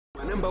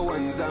Hey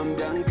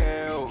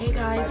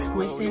guys,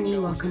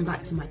 Mwaiseni, welcome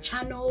back to my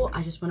channel.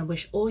 I just want to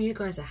wish all you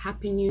guys a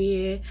happy new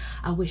year.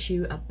 I wish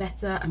you a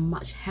better and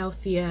much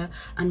healthier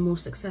and more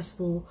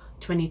successful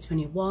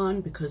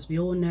 2021, because we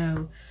all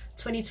know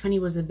 2020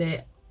 was a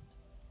bit.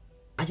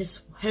 I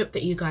just hope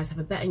that you guys have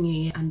a better new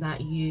year and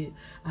that you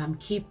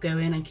keep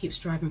going and keep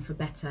striving for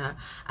better.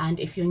 And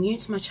if you're new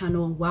to my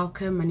channel,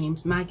 welcome. My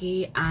name's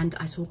Maggie and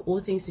I talk all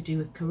things to do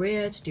with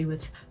career, to do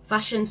with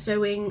fashion,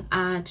 sewing,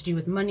 and to do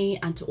with money,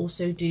 and to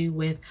also do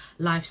with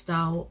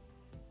lifestyle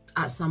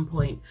at some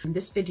point. In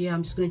this video,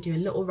 I'm just going to do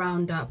a little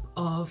roundup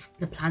of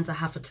the plans I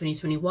have for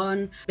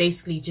 2021.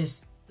 Basically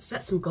just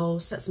set some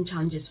goals, set some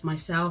challenges for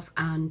myself,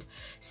 and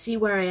see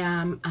where I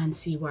am and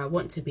see where I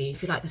want to be.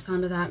 If you like the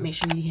sound of that, make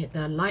sure you hit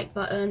the like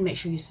button, make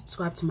sure you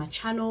subscribe to my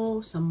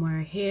channel somewhere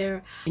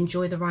here.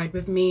 Enjoy the ride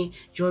with me,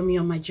 join me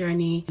on my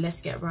journey.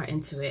 Let's get right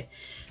into it.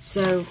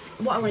 So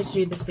what I wanted to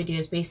do in this video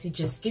is basically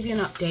just give you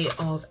an update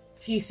of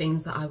few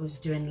things that I was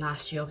doing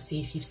last year.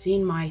 Obviously, if you've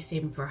seen my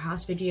saving for a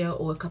house video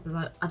or a couple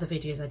of other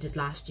videos I did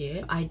last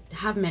year, I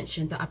have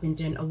mentioned that I've been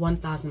doing a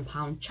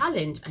 £1,000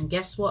 challenge, and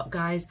guess what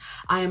guys,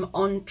 I am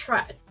on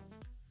track.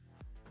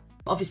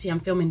 Obviously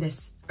I'm filming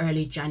this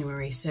early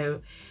January,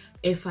 so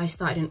if I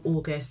started in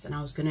August and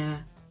I was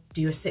gonna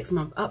do a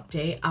 6-month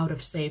update, I would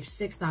have saved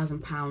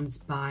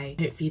 £6,000 by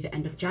hopefully the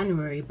end of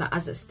January. But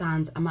as it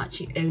stands, I'm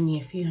actually only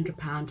a few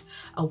 £100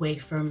 away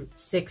from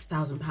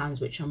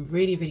 £6,000, which I'm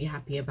really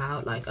happy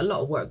about. Like, a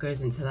lot of work goes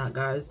into that,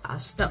 guys.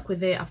 I've stuck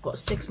with it. I've got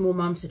 6 more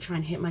months to try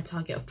and hit my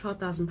target of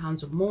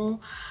 £12,000 or more,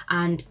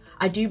 and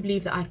I do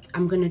believe that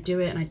I'm gonna do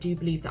it, and I do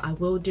believe that I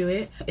will do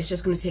it. It's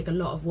just gonna take a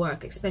lot of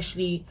work,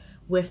 especially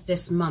with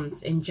this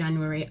month in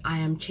January. I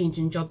am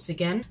changing jobs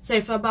again. So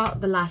for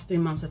about the last 3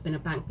 months I've been a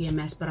bank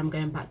BMS, but I'm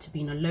going back to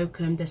being a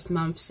locum this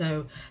month,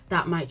 so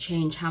that might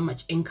change how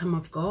much income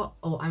I've got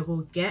or I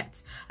will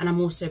get. And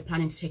I'm also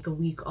planning to take a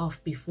week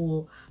off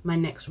before my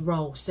next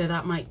role, so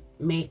that might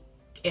make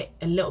it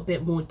a little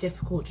bit more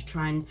difficult to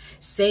try and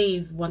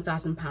save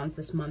 £1,000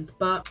 this month,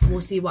 but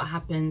we'll see what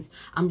happens.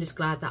 I'm just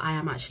glad that I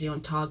am actually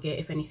on target.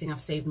 If anything, I've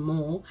saved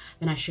more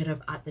than I should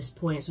have at this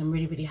point, so I'm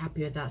really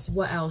happy with that. So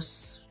what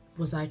else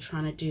was I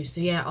trying to do?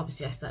 So yeah,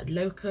 obviously I started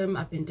locum.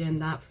 I've been doing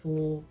that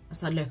I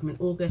started locum in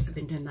August. I've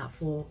been doing that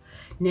for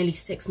nearly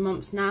 6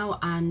 months now,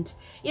 and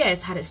yeah,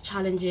 it's had its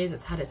challenges,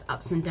 it's had its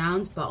ups and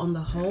downs, but on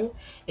the whole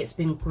it's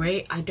been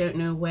great. I don't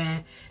know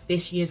where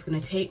this year's going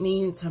to take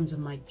me in terms of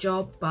my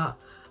job, but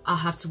I'll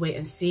have to wait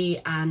and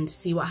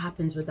see what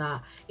happens with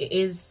that.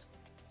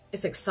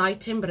 It's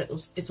exciting, but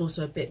it's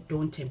also a bit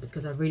daunting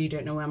because I really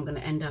don't know where I'm going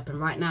to end up. And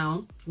right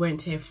now we're in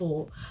tier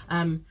 4.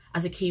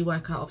 As a key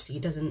worker, obviously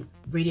it doesn't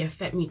really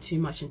affect me too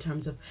much in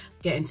terms of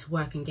getting to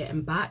work and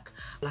getting back.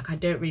 Like, I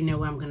don't really know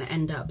where I'm going to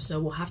end up, so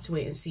we'll have to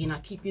wait and see, and I'll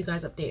keep you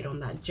guys updated on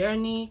that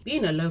journey.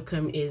 Being a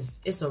locum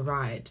it's a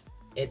ride.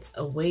 It's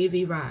a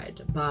wavy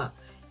ride, but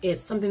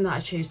it's something that I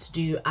chose to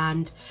do,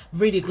 and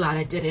really glad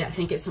I did it. I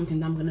think it's something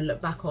that I'm going to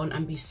look back on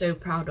and be so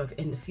proud of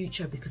in the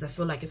future, because I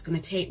feel like it's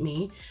going to take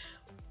me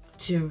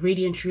to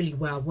really and truly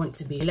where I want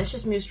to be. Let's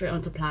just move straight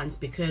on to plans,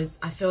 because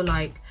I feel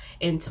like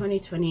in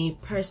 2020,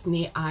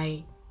 personally,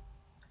 I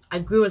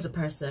grew as a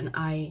person.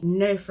 I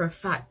know for a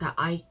fact that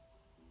I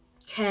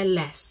care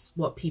less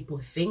what people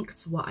think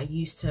to what I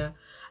used to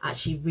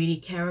actually really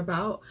care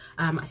about.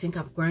 I think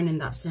I've grown in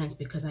that sense,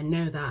 because I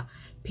know that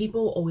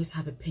people always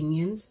have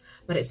opinions,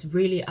 but it's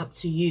really up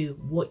to you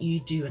what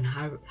you do and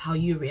how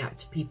you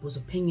react to people's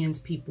opinions,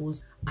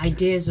 people's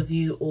ideas of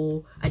you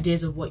or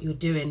ideas of what you're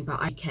doing.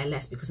 But I care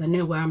less because I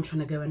know where I'm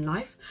trying to go in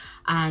life,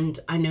 and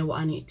I know what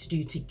I need to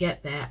do to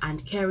get there,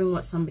 and caring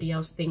what somebody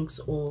else thinks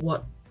or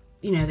what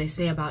they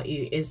say about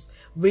you is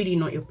really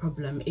not your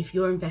problem. If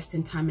you're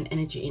investing time and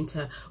energy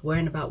into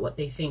worrying about what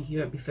they think, you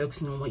won't be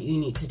focusing on what you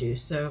need to do.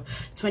 So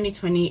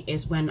 2020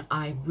 is when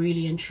I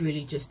really and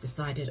truly just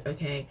decided,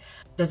 okay,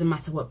 doesn't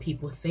matter what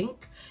people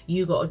think,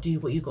 you got to do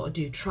what you got to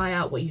do. Try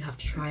out what you have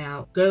to try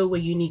out, go where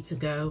you need to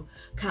go,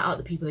 cut out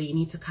the people that you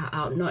need to cut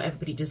out. Not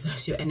everybody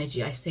deserves your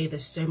energy. I say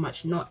this so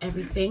much. Not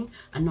everything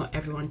and not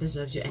everyone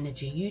deserves your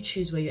energy. You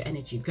choose where your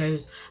energy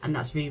goes, and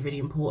that's really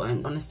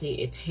important.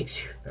 Honestly, it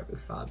takes you very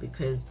far,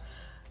 because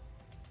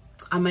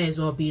I may as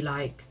well be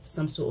like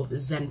some sort of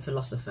Zen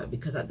philosopher,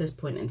 because at this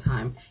point in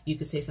time, you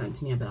could say something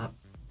to me, I'd be like,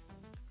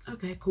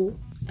 okay, cool,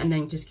 and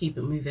then just keep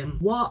it moving.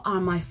 What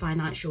are my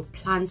financial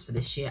plans for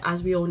this year?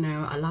 As we all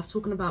know, I love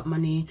talking about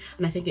money,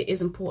 and I think it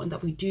is important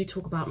that we do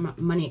talk about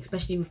money,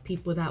 especially with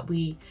people that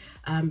we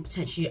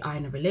potentially are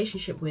in a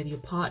relationship with, your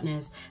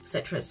partners,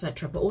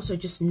 etc, but also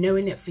just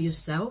knowing it for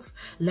yourself,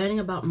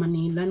 learning about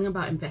money, learning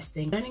about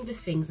investing, learning the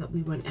things that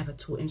we weren't ever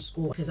taught in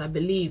school. Because I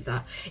believe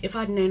that if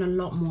I'd known a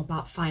lot more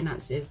about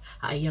finances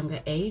at a younger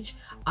age,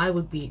 I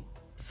would be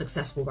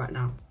successful right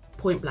now,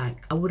 point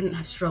blank. I wouldn't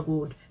have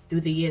struggled through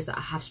the years that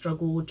I have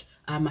struggled.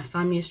 My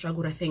family has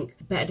struggled. I think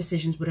better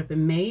decisions would have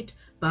been made,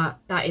 but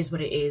that is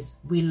what it is.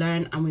 We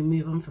learn and we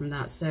move on from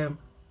that. So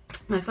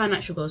my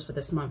financial goals for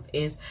this month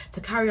is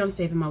to carry on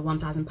saving my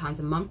 £1,000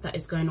 a month. That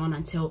is going on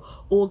until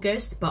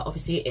August, but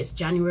obviously it's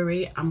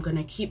January. I'm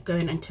gonna keep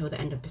going until the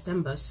end of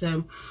December.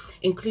 So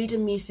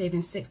including me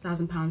saving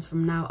 £6,000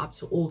 from now up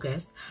to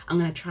August, I'm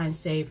gonna try and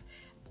save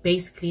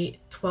basically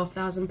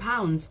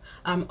 £12,000.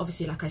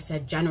 Obviously, like I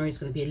said, January is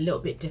going to be a little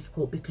bit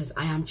difficult because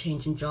I am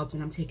changing jobs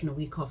and I'm taking a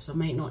week off, so I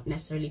might not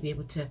necessarily be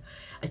able to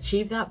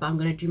achieve that, but I'm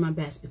going to do my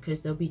best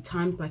because there'll be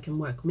times where I can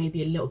work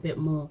maybe a little bit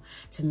more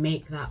to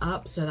make that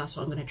up. So that's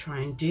what I'm going to try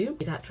and do.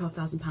 That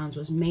 £12,000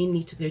 was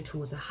mainly to go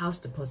towards a house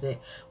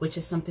deposit, which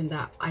is something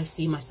that I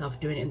see myself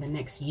doing in the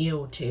next year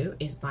or two,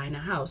 is buying a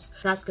house.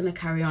 That's going to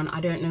carry on. I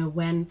don't know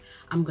when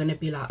I'm going to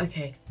be like,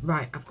 okay,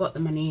 right, I've got the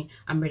money,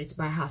 I'm ready to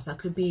buy a house. That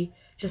could be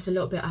just a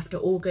little bit after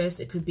August,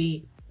 it could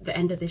be the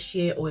end of this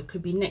year, or it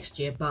could be next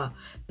year. But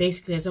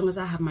basically, as long as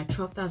I have my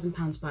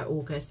 £12,000 by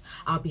August,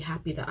 I'll be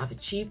happy that I've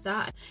achieved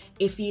that.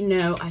 If you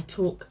know, I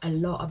talk a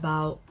lot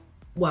about,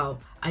 well,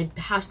 I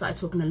have started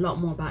talking a lot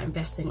more about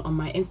investing on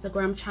my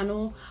Instagram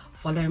channel.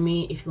 Follow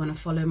me if you want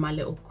to follow my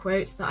little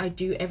quotes that I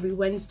do every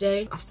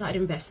Wednesday. I've started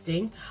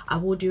investing. I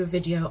will do a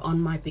video on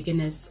my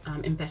beginners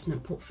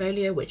investment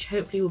portfolio, which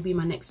hopefully will be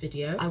my next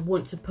video. I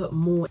want to put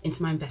more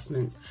into my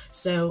investments.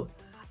 So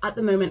at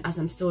the moment, as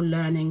I'm still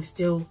learning,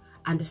 still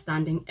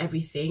understanding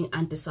everything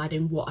and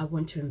deciding what I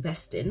want to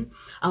invest in,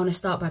 I want to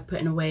start by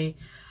putting away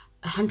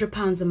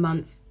 £100 a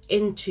month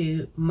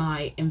into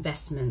my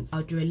investments.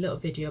 I'll do a little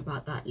video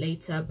about that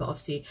later, but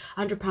obviously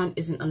 £100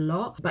 isn't a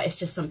lot, but it's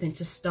just something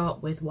to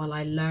start with while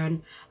I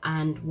learn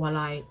and while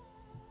I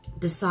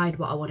decide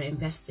what I want to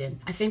invest in.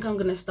 I think I'm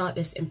going to start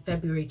this in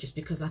February just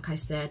because, like I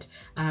said,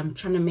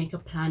 trying to make a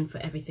plan for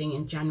everything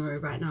in January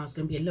right now is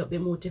going to be a little bit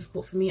more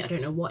difficult for me. I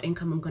don't know what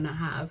income I'm going to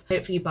have.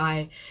 Hopefully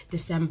by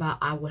December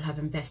I will have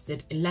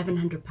invested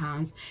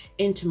 £1,100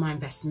 into my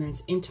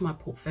investments, into my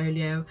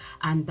portfolio,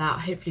 and that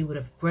hopefully would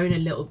have grown a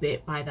little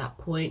bit by that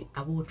point.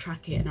 I will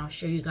track it and I'll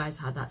show you guys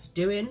how that's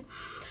doing.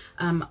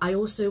 I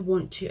also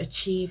want to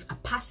achieve a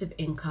passive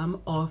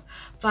income of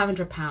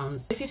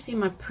 £500. If you've seen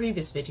my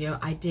previous video,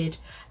 I did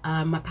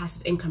my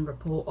passive income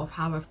report of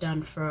how I've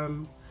done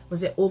from,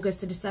 was it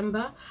August to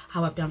December,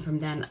 how I've done from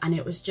then, and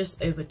it was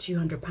just over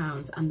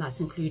 £200, and that's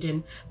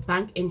including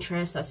bank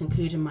interest, that's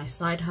including my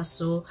side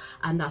hustle,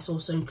 and that's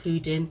also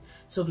including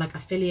sort of like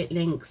affiliate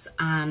links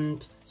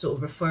and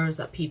sort of referrals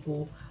that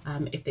people,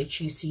 if they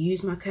choose to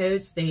use my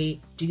codes,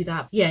 they do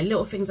that. Yeah,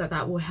 little things like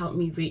that will help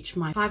me reach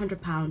my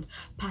 £500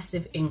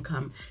 passive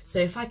income. So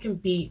if I can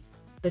beat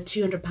the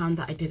 £200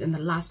 that I did in the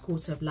last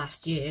quarter of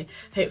last year,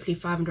 hopefully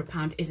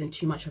 £500 isn't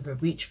too much of a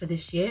reach for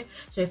this year.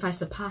 So if I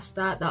surpass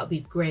that, that would be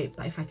great.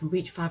 But if I can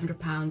reach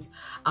 £500,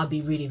 I'll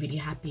be really, really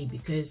happy,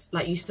 because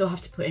like, you still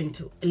have to put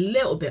into a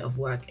little bit of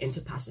work into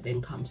passive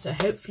income. So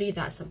hopefully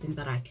that's something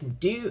that I can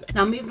do.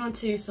 Now moving on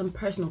to some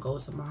personal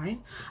goals of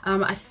mine.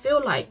 I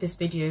feel like this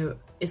video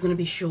is going to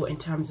be short in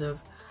terms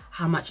of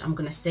how much I'm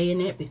going to say in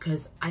it,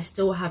 because I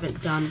still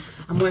haven't done,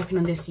 I'm working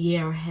on this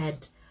year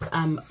ahead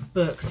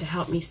book to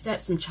help me set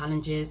some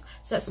challenges,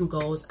 set some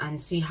goals, and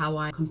see how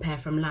I compare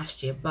from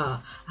last year. But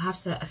I have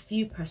set a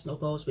few personal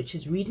goals, which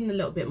is reading a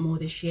little bit more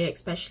this year,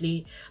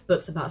 especially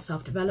books about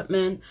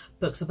self-development,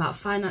 books about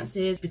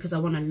finances, because I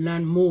want to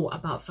learn more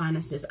about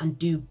finances and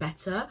do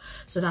better.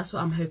 So that's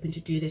what I'm hoping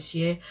to do this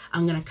year.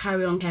 I'm going to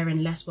carry on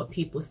caring less what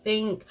people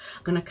think.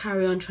 I'm going to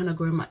carry on trying to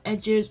grow my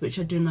edges, which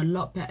are doing a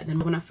lot better than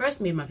when I first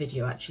made my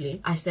video.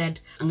 Actually, I said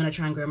I'm going to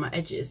try and grow my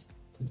edges.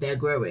 They're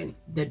growing,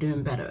 they're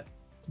doing better.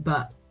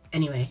 But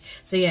anyway,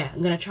 so yeah,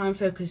 I'm gonna try and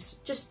focus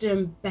just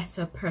doing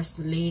better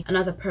personally.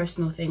 Another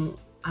personal thing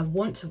I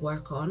want to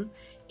work on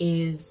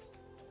is,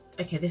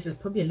 okay, this is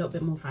probably a little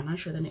bit more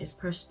financial than it is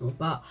personal,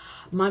 but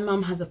my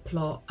mum has a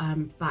plot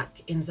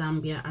back in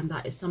Zambia, and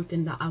that is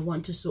something that I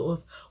want to sort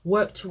of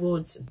work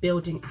towards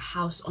building a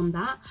house on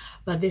that.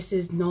 But this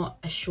is not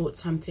a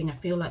short-term thing. I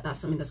feel like that's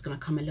something that's going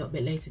to come a little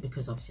bit later,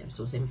 because obviously I'm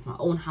still saving for my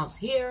own house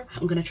here.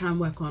 I'm going to try and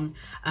work on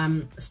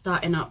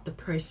starting up the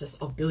process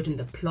of building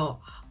the plot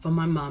for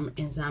my mum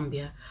in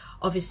Zambia.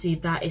 Obviously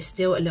that is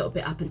still a little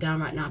bit up and down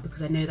right now,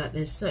 because I know that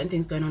there's certain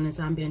things going on in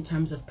Zambia in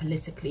terms of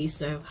politically,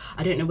 so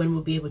I don't know when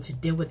we'll be able to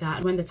deal with that.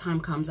 And when the time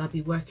comes, I'll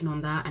be working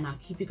on that and I'll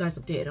keep you guys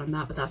updated on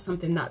that. But that's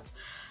something that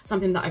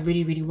I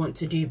really, really want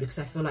to do, because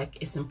I feel like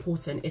it's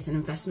important. It's an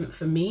investment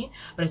for me,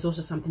 but it's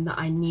also something that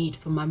I need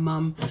for my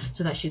mum,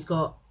 so that she's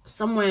got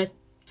somewhere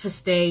to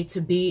stay,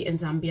 to be in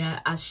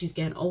Zambia as she's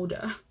getting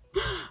older.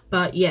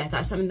 But yeah,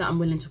 that's something that I'm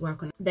willing to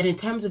work on. Then in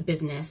terms of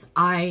business,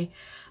 I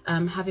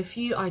have a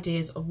few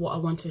ideas of what I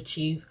want to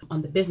achieve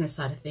on the business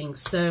side of things.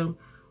 So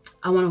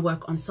I want to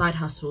work on side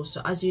hustles.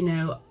 So as you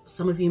know,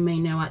 some of you may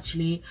know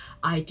actually,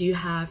 I do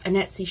have an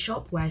Etsy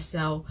shop where I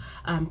sell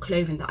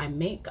clothing that I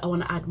make. I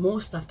want to add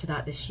more stuff to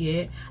that this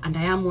year, and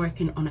I am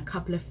working on a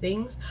couple of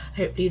things.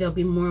 Hopefully there'll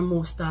be more and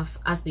more stuff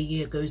as the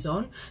year goes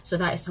on. So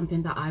that is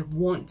something that I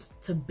want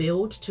to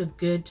build to a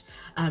good,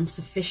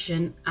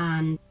 sufficient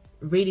and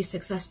really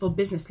successful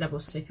business level.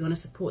 So if you want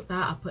to support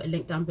that, I'll put a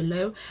link down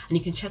below and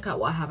you can check out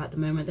what I have at the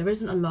moment. There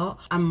isn't a lot.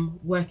 I'm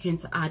working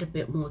to add a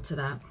bit more to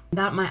that.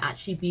 That might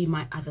actually be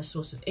my other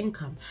source of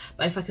income.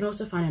 But if I can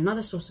also find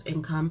another source of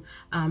income,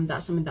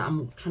 that's something that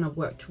I'm trying to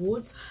work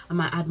towards. I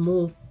might add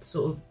more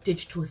sort of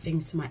digital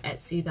things to my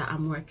Etsy that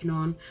I'm working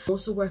on. I'm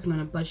also working on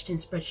a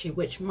budgeting spreadsheet,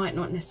 which might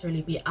not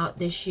necessarily be out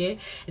this year.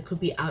 It could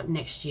be out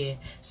next year.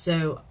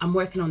 So I'm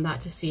working on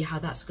that to see how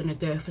that's going to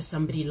go for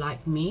somebody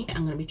like me.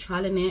 I'm going to be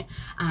trialing it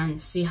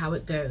and see how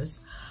it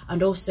goes.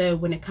 And also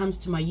when it comes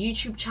to my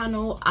YouTube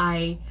channel,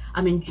 I'm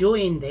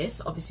enjoying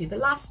this. Obviously the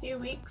last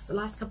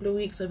couple of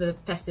weeks over the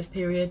festive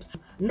period,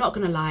 I'm not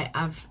gonna lie,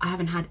 I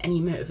haven't had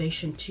any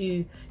motivation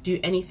to do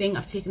anything.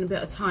 I've taken a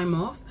bit of time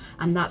off,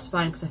 and that's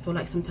fine, because I feel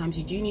like sometimes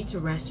you do need to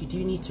rest, you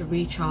do need to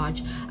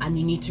recharge, and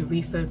you need to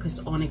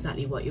refocus on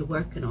exactly what you're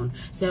working on.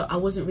 So I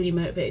wasn't really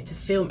motivated to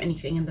film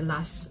anything in the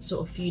last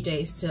sort of few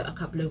days to a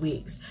couple of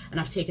weeks, and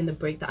I've taken the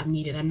break that I've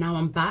needed, and now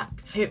I'm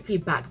back, hopefully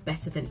back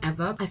better than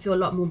ever. I feel a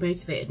lot more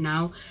motivated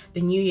now.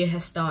 The new year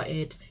has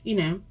started, you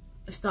know,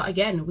 start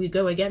again, we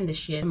go again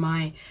this year.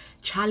 My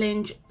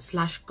challenge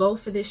 / goal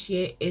for this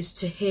year is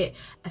to hit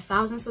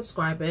 1,000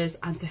 subscribers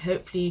and to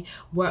hopefully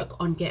work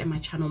on getting my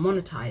channel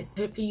monetized.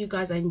 Hopefully you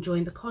guys are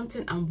enjoying the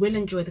content and will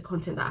enjoy the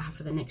content that I have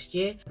for the next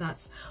year.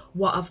 That's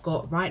what I've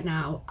got right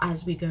now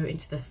as we go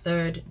into the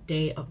 3rd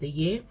day of the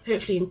year.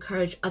 Hopefully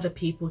encourage other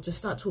people to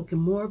start talking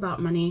more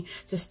about money,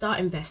 to start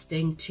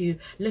investing, to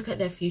look at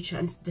their future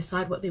and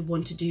decide what they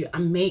want to do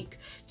and make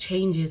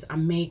changes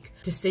and make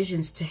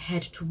decisions to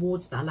head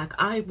towards that. Like,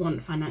 I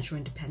want financial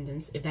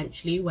independence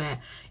eventually, where,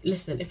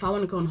 listen, if I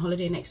want to go on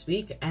holiday next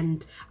week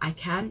and I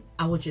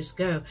will just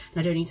go, and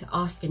I don't need to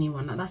ask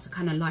anyone. Like, that's the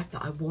kind of life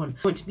that I want.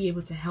 I want to be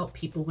able to help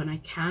people when I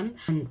can,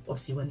 and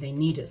obviously when they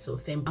need it, sort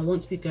of thing. I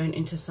want to be going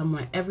into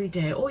somewhere every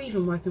day, or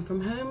even working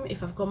from home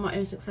if I've got my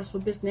own successful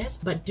business,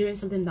 but doing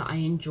something that I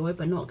enjoy,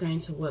 but not going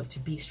to work to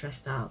be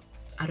stressed out.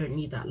 I don't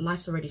need that.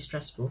 Life's already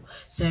stressful.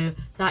 So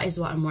that is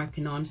what I'm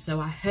working on. So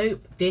I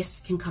hope this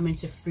can come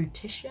into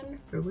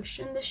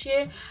fruition this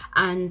year.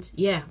 And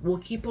yeah, we'll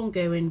keep on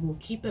going, we'll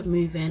keep it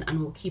moving, and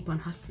we'll keep on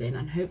hustling,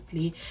 and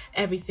hopefully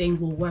everything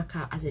will work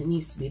out as it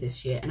needs to be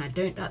this year. And I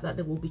don't doubt that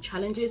there will be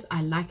challenges.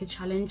 I like a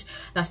challenge.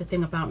 That's the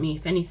thing about me.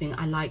 If anything,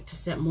 I like to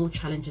set more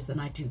challenges than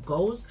I do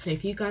goals. So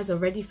if you guys are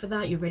ready for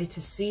that, you're ready to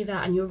see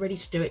that, and you're ready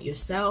to do it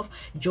yourself,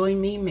 join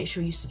me. Make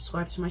sure you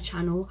subscribe to my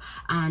channel,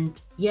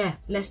 and yeah,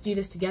 let's do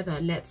this together.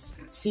 Let's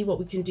see what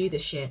we can do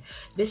this year.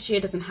 This year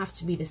doesn't have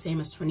to be the same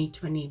as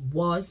 2020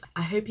 was.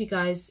 I hope you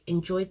guys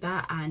enjoyed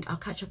that, and I'll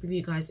catch up with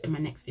you guys in my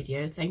next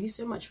video. Thank you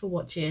so much for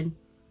watching.